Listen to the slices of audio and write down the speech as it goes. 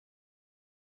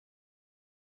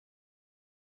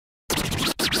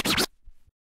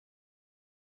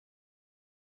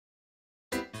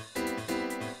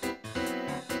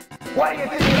What do you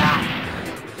think of that?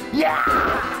 Yeah!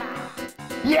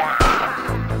 Yeah!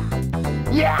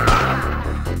 Yeah!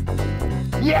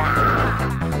 Yeah!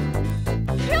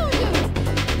 Kill you!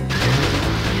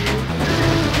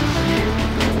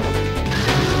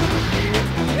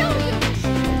 Kill you!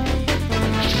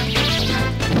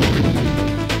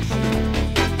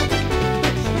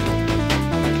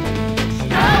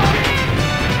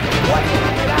 What do you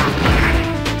think of that?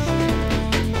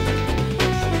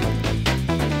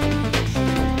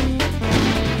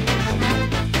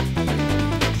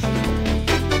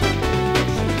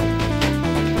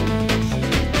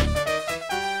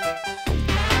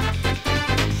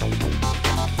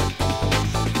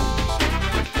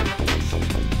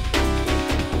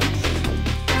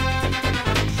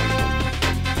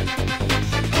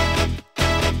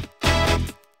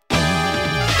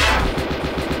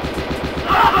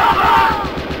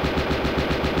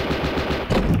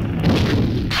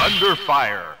 Under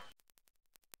fire.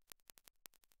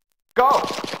 Go!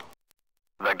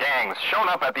 The gang's shown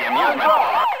up at the amusement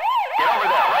park. Get over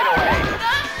there right away.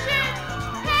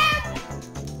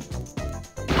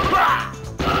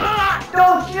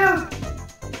 Don't shoot!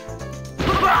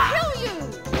 Kill you!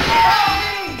 Help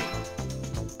me!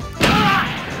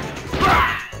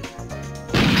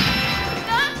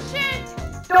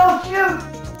 Don't shoot!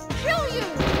 Kill you!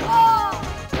 Oh!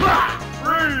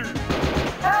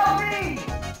 Help me!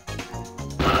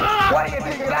 What do you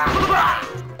think of that?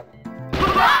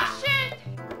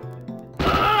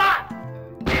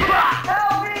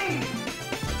 Help me!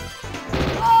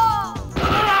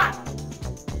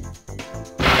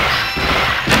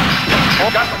 Oh,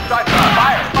 got some shotgun.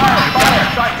 Fire, fire, fire,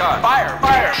 shotgun. Fire,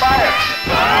 fire, fire.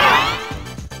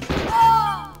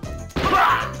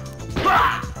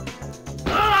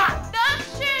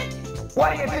 What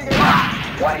do you think of that?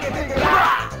 What do you think of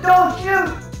that? Don't shoot!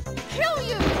 Kill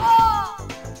you!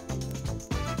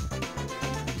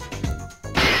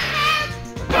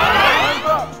 Hands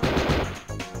up!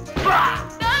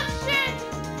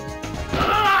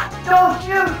 Don't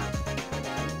shoot!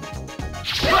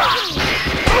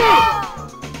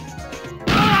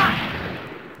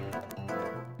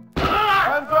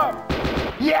 Hands up!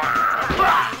 Yeah!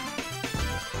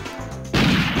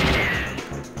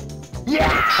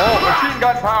 Yeah! Oh, machine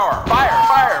gun power. Fire,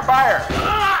 fire, fire.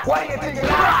 What do you think of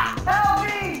that? Help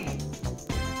me!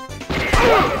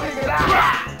 What do you think of that?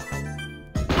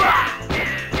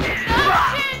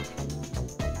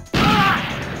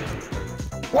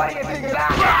 What do you think of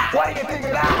that? What do you think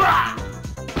of that?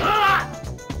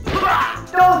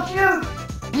 Don't shoot!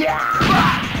 Yeah!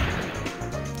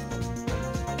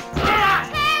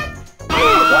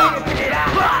 What do you think of that?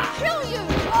 Kill you!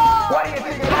 What do you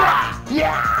think of that?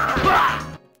 Yeah!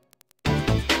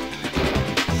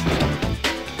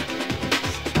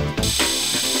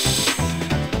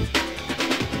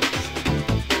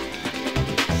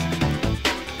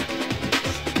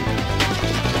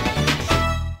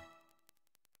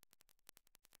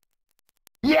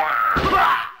 Yeah!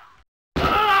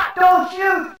 Don't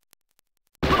shoot!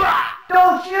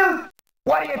 Don't shoot!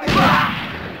 What do you think of that?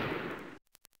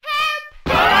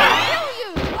 Kill you!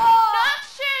 Not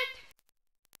shit!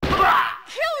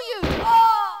 Kill you!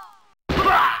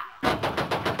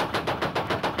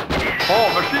 Oh,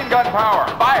 machine gun power.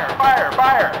 Fire, fire,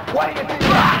 fire. What do you think of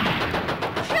that?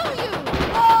 Kill you!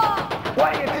 What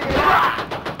do you think of that?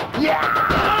 Yeah!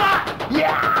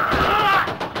 Yeah!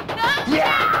 Yeah!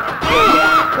 Yeah!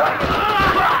 What do you think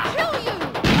of that? Kill you!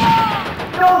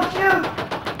 Don't shoot!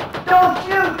 Don't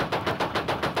shoot!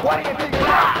 What do you think of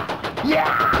that?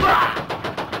 Yeah!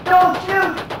 Don't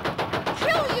shoot!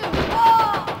 Kill you!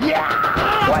 Yeah!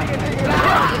 What do you think of that?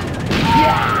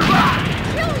 Yeah!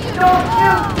 Kill you! Don't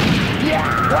shoot! Yeah!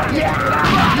 What do you think of that?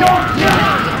 Don't shoot!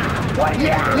 What?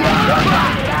 Yeah! Yeah! What do you think of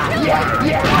that? Yeah!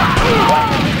 Yeah! What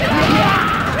do you think of that?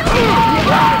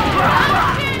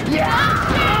 Yeah!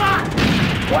 Yeah!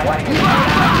 What do you think of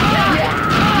that? Yeah!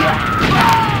 Yeah!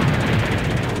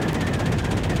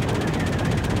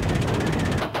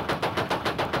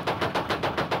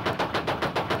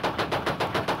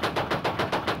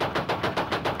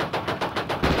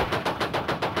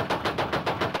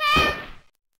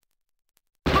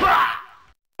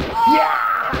 Yeah!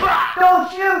 Don't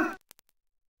shoot!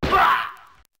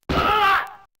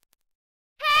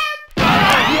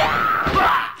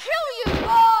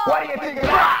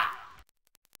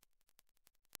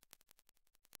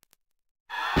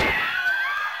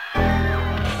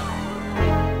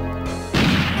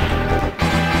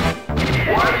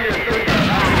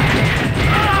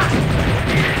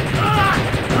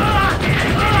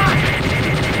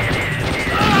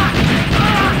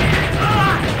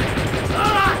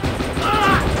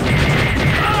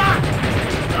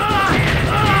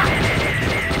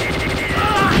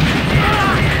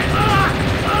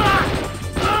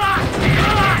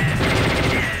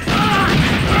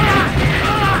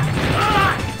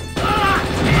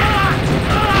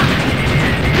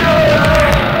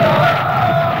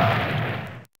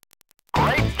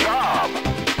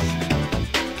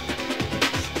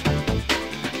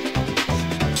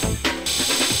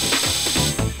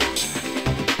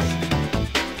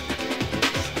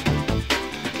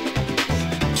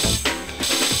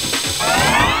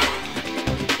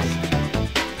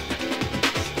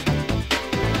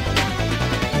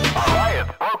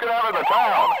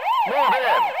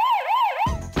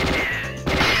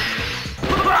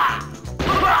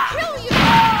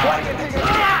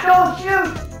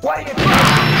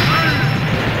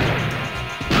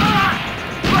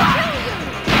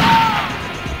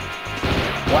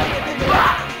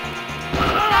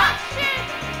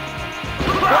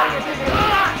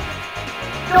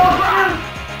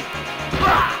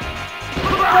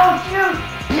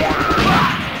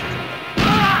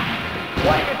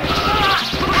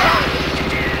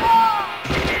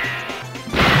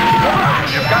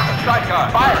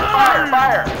 shotgun. Fire, fire,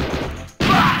 fire.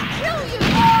 Kill you!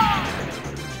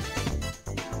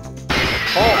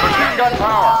 Full machine gun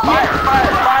power. Fire,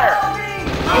 fire, fire.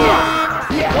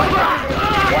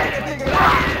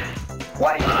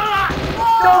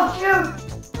 Don't shoot!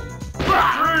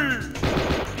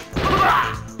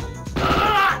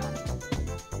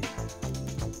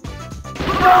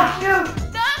 Don't shoot!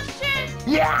 Don't shoot!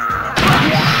 Kill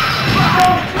you!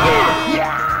 Help me!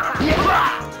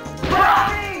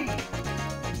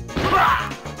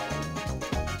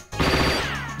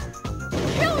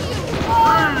 Kill you!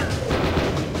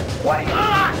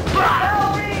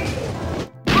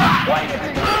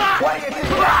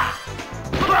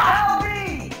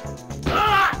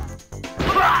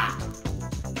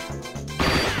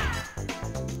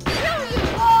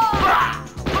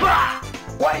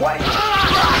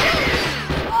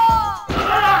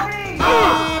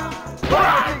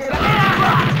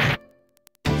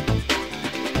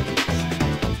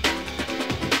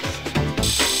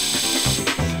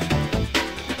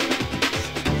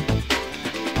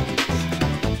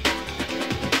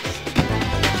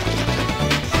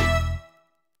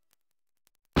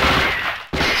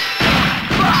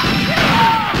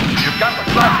 You've got the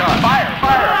shotgun. Fire,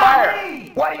 fire, fire.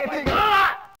 What do you think?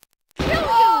 Kill you!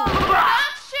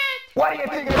 Don't shoot! What do you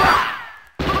think?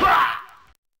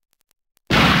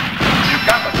 You've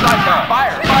got the shotgun.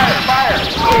 Fire, fire, fire.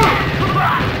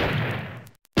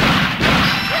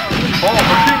 Full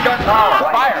machine gun power.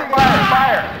 Fire, fire,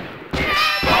 fire.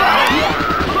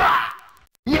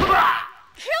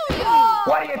 Kill you!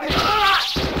 What do you think?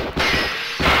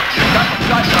 You've got the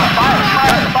shotgun. Fire,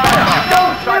 fire, fire. You've got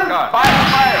the shotgun. Fire,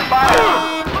 fire, fire.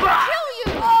 Kill you!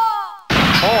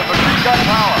 Full machine gun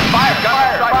power. Fire,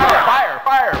 fire, fire, fire,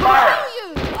 fire, fire. Kill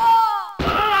you!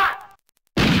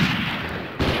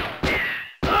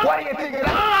 What do you think?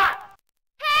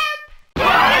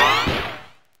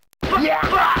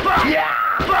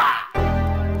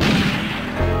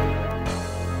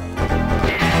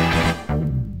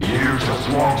 You just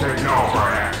won't take no for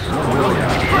an answer, will ya?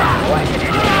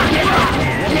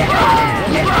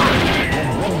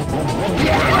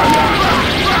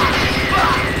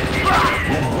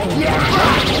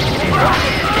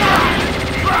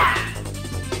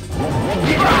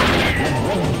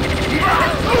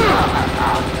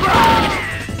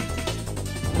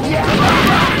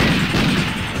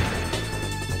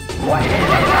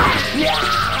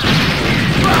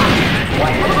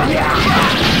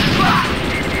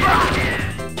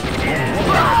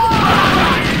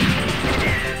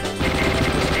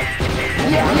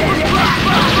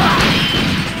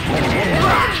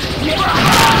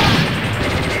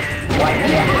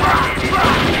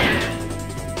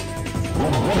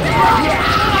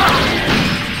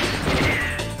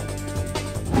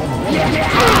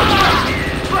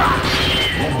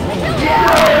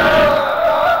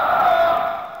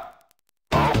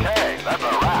 Okay, that's a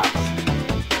wrap.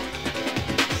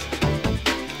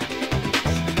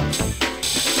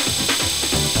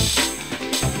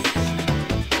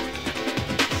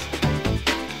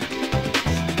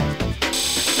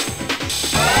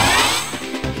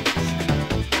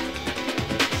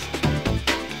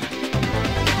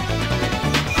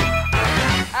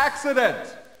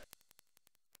 Accident!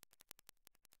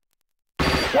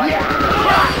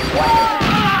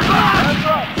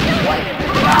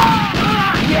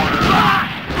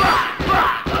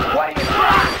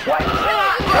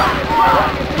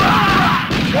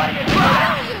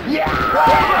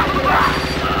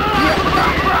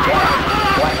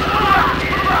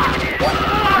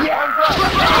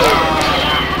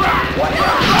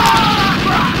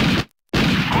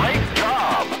 Great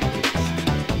job.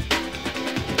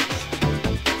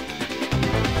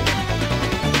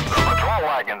 The patrol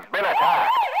wagon's been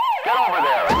attacked. Get over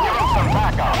there and give them some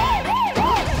backup.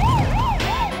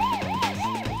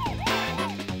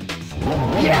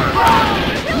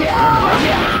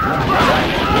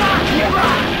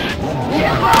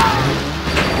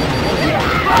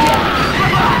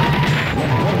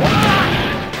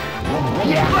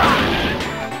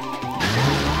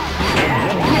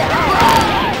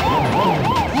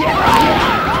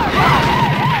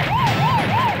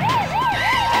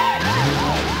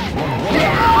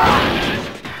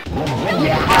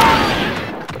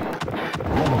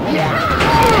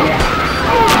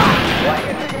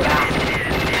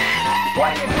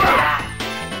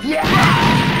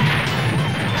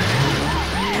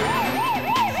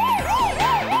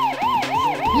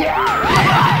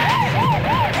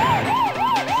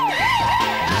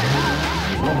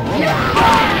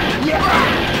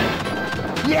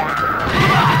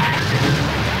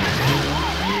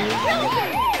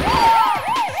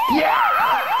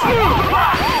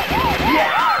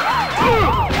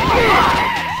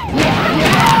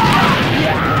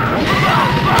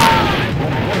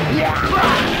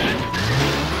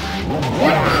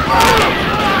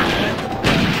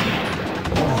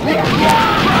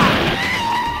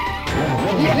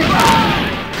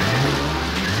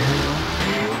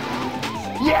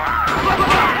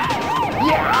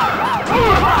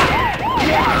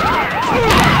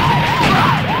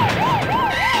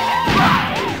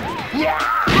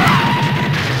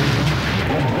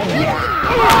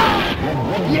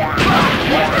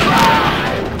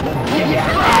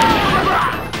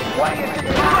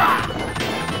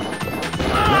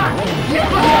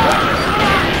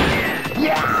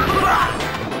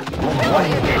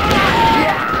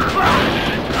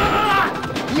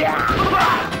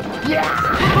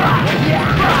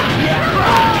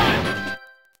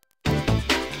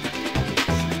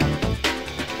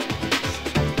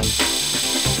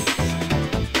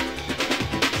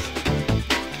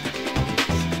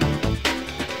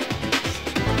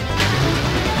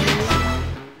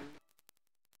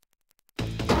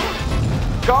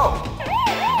 Go!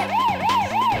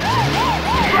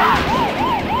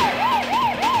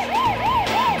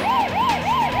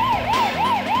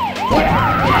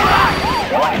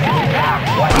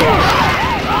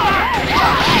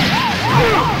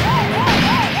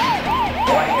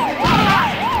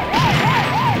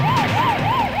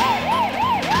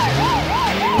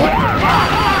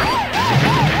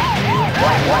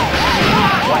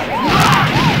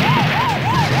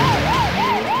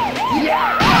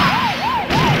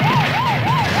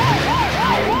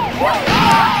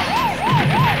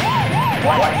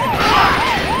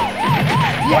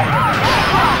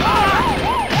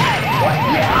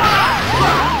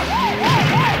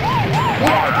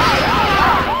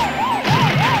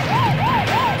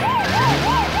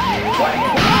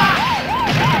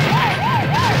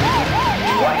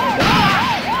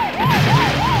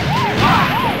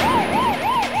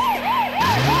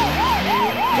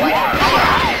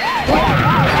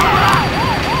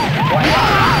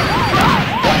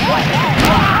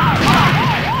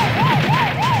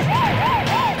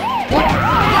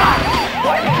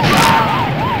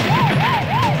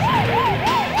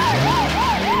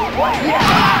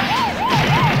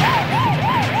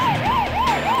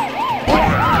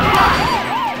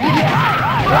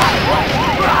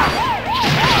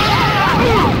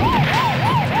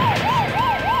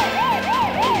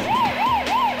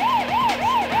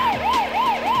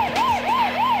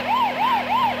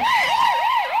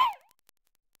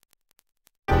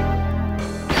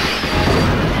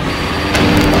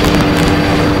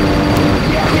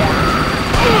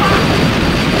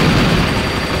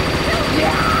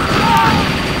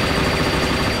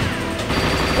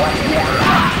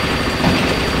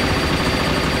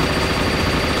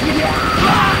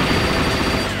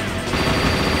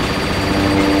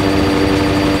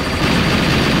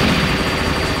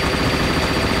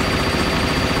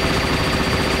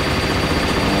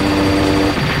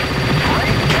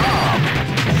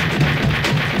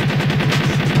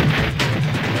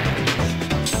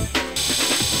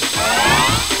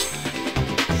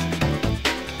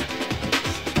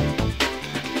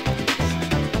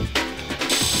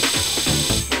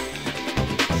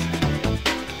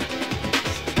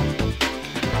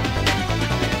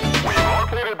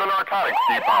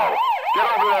 depot. Get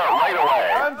over there right away.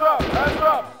 Hands up! Hands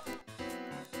up!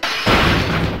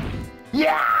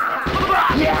 Yeah!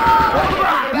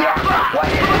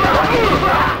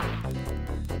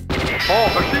 Oh,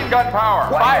 machine gun power!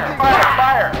 Fire! Fire!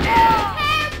 Fire!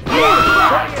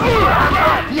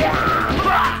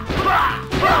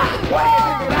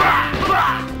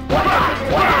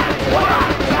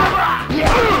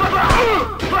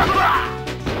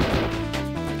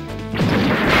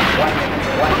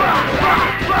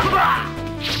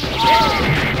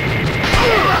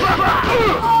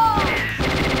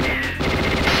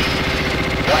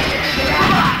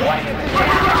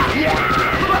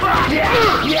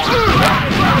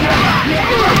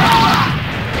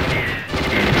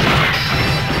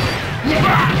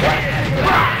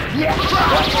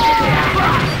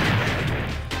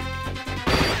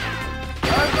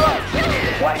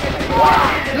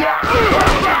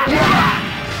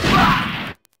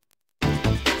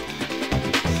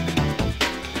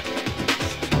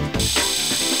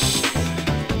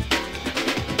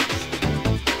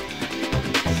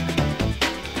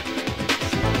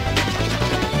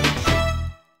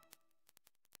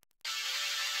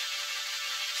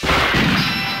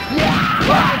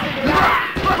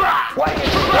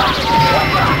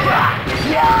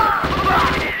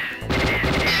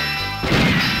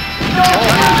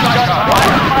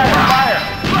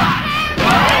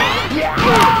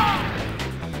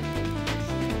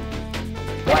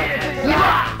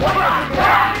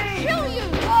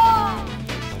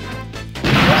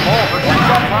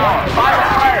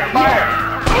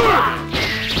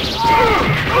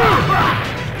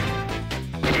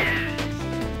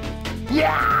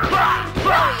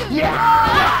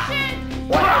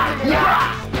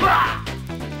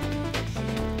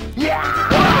 You've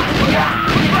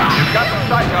got the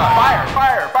shotgun. Fire,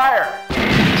 fire, fire.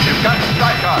 You've got the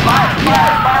shotgun. Fire,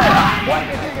 fire, fire.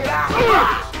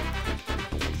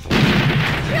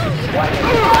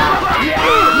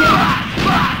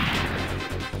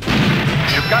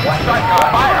 You've got the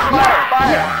shotgun. Fire, fire,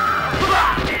 fire.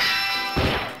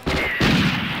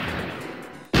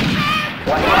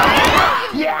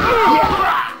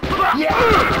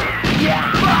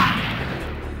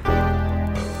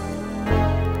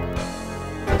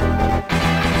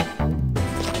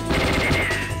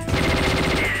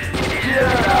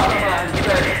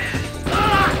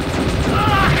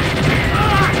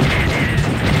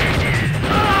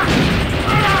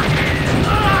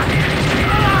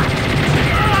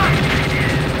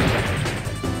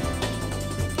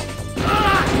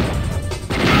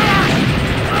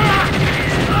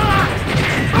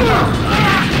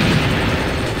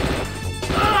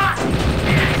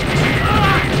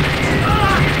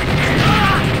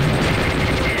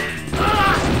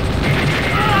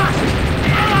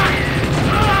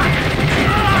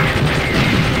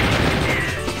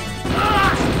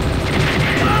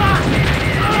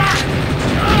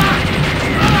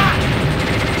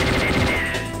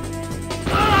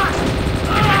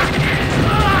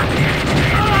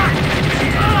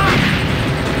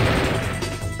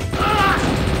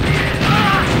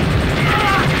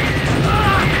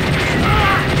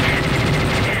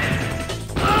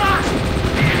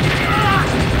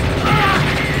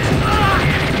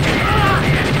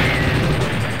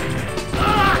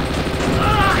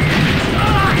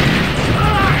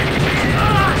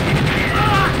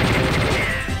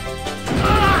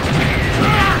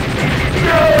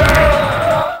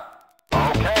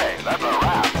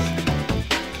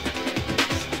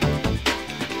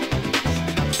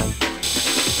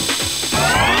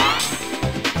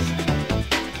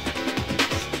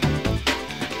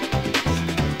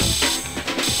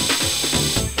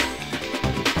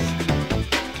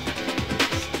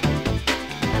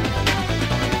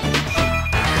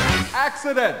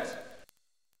 Accident!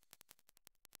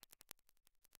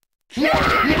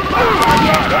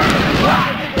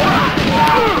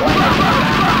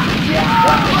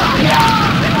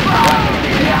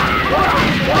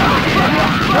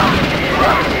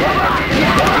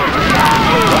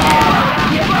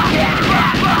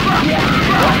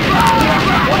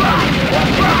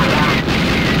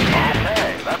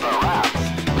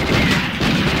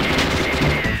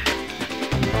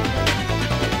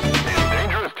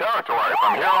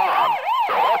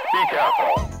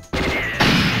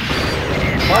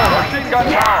 Machine gun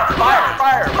power! Fire!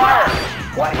 Fire! Fire!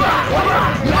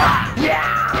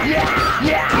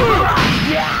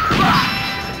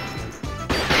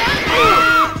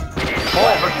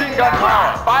 Oh, machine gun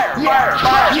power! Fire! Fire!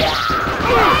 Fire!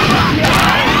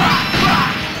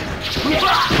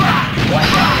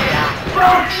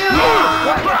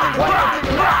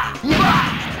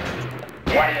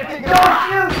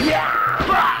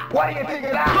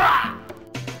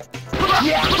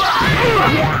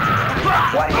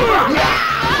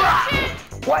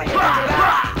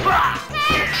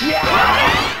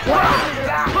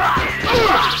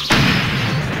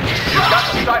 You've got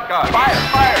the shotgun! Fire!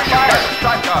 Fire! Fire!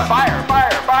 Shotgun! Fire!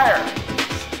 Fire! Fire!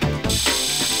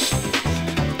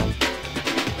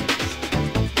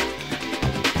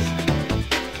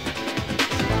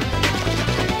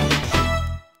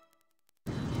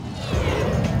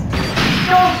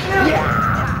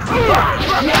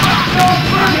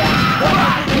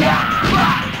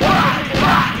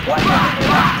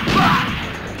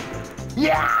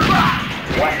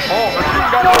 Oh, machine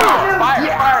gun power!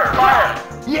 Fire! Fire! Fire!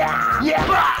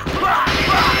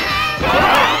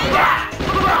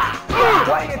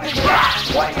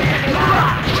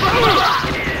 You've got the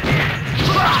shotgun!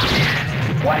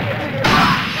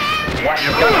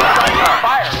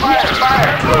 Fire! Fire! Fire!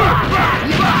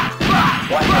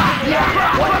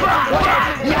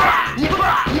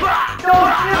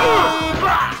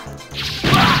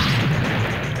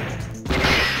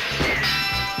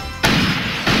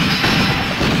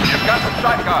 You've got the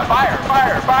shotgun! Fire!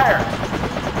 Fire! Fire!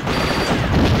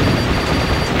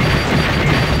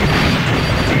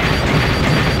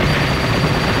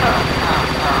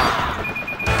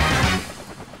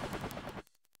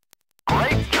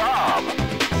 Great job!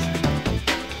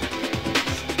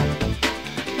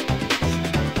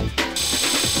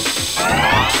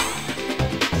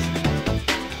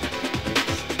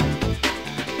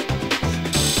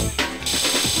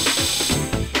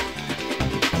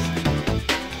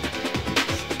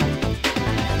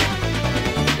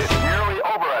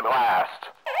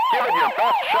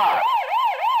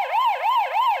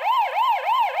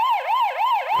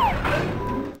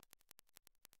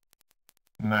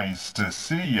 Nice to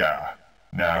see ya.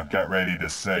 Now get ready to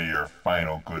say your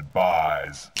final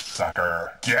goodbyes,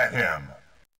 sucker. Get him.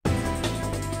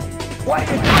 You've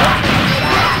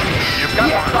got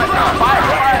the sight gun. Fire,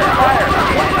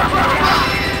 fire, fire.